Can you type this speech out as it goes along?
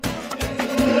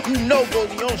You know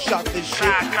Goldie don't shot this shit.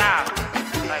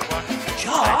 Like what?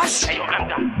 Josh? Hey, yo, I'm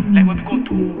down. Like what we gon'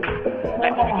 do?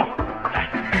 Like what we gon'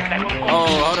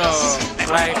 hold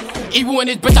on. Like, even when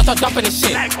this bitch I start dumping this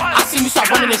shit, I see you start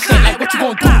running this shit. Like, what you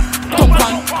gon' do? Don't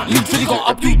run. You really gon'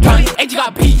 up, you done. AJ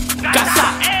got beat, got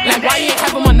shot. Like, why you ain't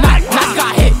have him or not? Now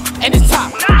got hit, and it's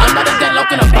top. Another dead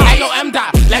look in the back. Hey, yo, M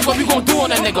dot. Like, what we gon' do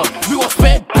on a nigga? We gon'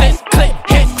 spit, blitz, click,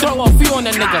 hit, throw a few on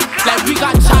a nigga. Like, we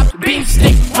got chopped, beam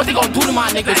stick. What they gon' do to my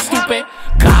nigga? Stupid.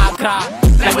 Gra, gra.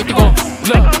 Like, what you gon'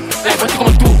 look? Like, what you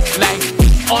gon' do? Like,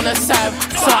 on the side,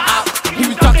 saw out. He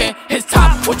was ducking his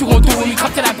top. What you gon' do when we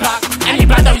come to that block? And he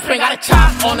blind that we spring got a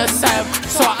chop on the side,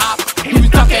 saw out. He was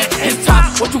ducking his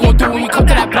top. What you gon' do when we come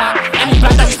to that block? And he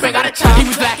blind that we spring got a chop. He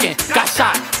was lacking, got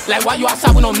shot. Like, why you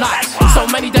outside with no knocks? So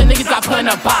many dead niggas got put in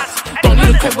a box. Don't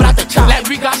need a crib without the chop. Like,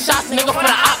 we got shots, nigga, for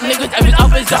the op niggas. If it's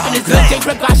up, it's up. And his leg,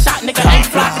 J-Grip got shot, nigga. Ain't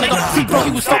flock, nigga. Free bro,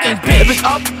 he was fucking big. If it's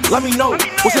up, let me know.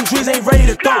 With some dreams ain't ready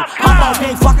to throw. Hop out,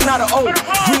 ain't flocking out of O.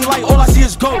 Green light, all I see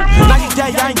is gold. Now you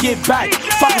dead, I ain't get back.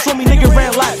 Fucking show me, nigga,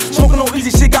 ran lap. Smoking no easy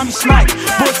shit, got me smacked.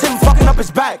 Bullets him, fucking up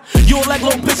his back. You a leg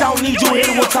little bitch, I don't need you. Hit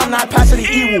it one time, now I pass it the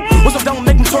evil. What's up, don't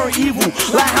make me turn evil.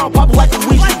 Like how I'm poppin' like a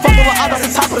weasel. Fucking with others, the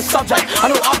top of the subject. I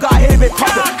know I got hit, been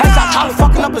poppin'. Headshots, I was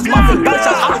fucking up his muffin. Better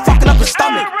shots, I was fucking up his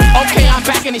stomach. Okay, I'm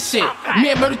back in this shit.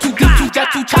 Me and Murder 2 deep, 2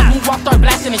 jet, 2 chops, move off, start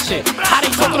blasting this shit. How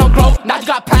they talking on bro? Now you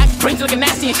got packed, brains looking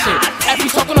nasty and shit. If he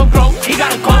talking on bro, he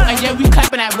gotta go, and yeah, we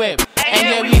clapping that whip. And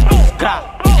yeah, we grab.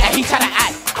 And he try to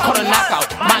act, call a knockout.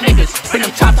 My niggas, bring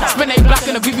them chop chops. Spin they block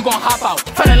in the V, we gon' hop out.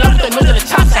 Fell in love with the nose of the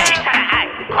chop sound. He try to act,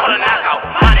 call a knockout.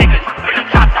 My niggas, bring them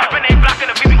chop chops. Spin they block in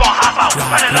the V, we gon' hop out.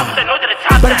 Fell in love with the nose of the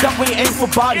chop sound. Better duck when you aim for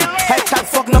body. Hashtag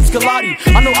fucking up Scalati.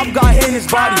 I know I'm got hit in his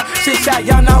body. Shit shot,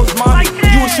 y'all know it's mommy.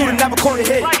 You a shooter, never caught a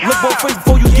hit. Look both ways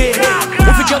before you get hit.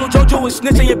 If it's yellow JoJo is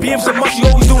snitching your BM so much, you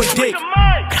always doing dick.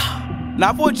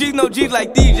 Now 4 G's, no G's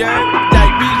like DJ. Jack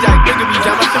B, Jack, bigger B,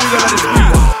 Jack. I'm sure we gonna let this beat.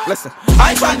 Listen,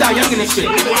 I ain't tryna die young in this shit.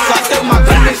 So I stay with my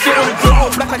gun in this shit. On the drill, all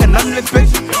black like a nut in this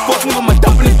bitch. Force me with my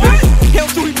dump in this bitch. He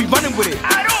don't shoot, he be running with it.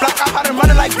 Black out, how them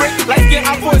running like brick. Like get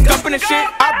out for his dumping and shit.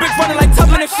 I bricks running like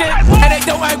tumbling and shit. And they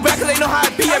don't act back cause they know how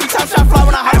it be. Every time shot fly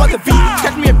when I hop out the V.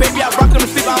 Catch me a baby, I rock on the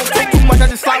sleep. I don't take too much, I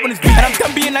just slide when it's beat. And I'm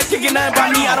done being that kid, get nothing by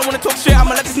me. I don't wanna talk shit,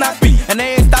 I'ma let this not speak. And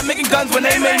they ain't stop making guns when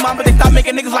they made mine, but they stop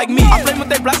making niggas like me. I play with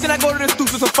they blocks and I go to the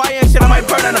stoops with some fire and shit. I might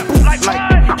burn on a booth. Like,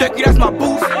 Jackie, that's my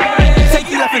boost. Take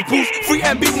you left his boost. Free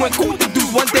MB, we went cool with the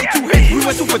dudes. One day, 2 hits, we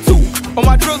went 2 for 2. On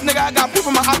my drills, nigga, I got proof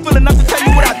in my eye, feeling enough to tell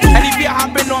you what I do. And if I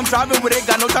hop in, know I'm driving with it.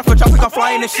 Got no time for choppers, I'm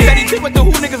flying and shit. Steady tip with the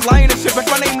who niggas lying and shit.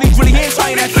 But my name leaks, really, he ain't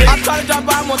trying that shit. I'm trying to drive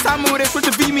by him on time with it. Switch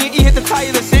the V, me and E hit the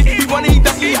tires and shit. He running, he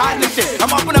ducking, he hiding and shit.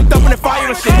 I'm up and I'm dumping and fire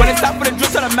and shit. When it's time for the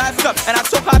drill, tell the mask up. And I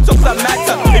choke cause I'm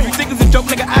masked up. If you think it's a joke,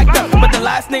 nigga, act up. But the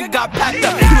last nigga got packed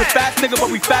up. He was fast, nigga,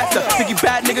 but we faster. Think you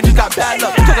bad, nigga, just got bad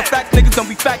luck. Talking facts, niggas don't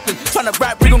be factors. Tryna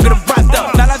rap, we gon' get him wrapped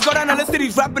up. Now let's go down the list of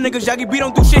these rapping niggas. Yagi B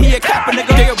don't do shit, he a capper,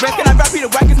 nigga. J.O. Brand, can I rap, he the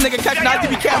wackest nigga. Catch Nazi,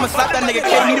 be I'ma slap that nigga.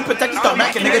 Can't need to protect you, start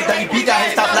macking, nigga. Yagi B got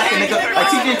hit, stop lacking, nigga. Like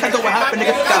TJ and Kento, what happened,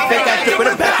 nigga? Got fake ass drip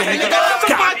with a back, nigga.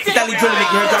 Drilly,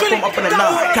 nigga, heard drop from up in the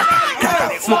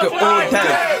mouth. Smoke it all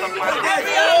day.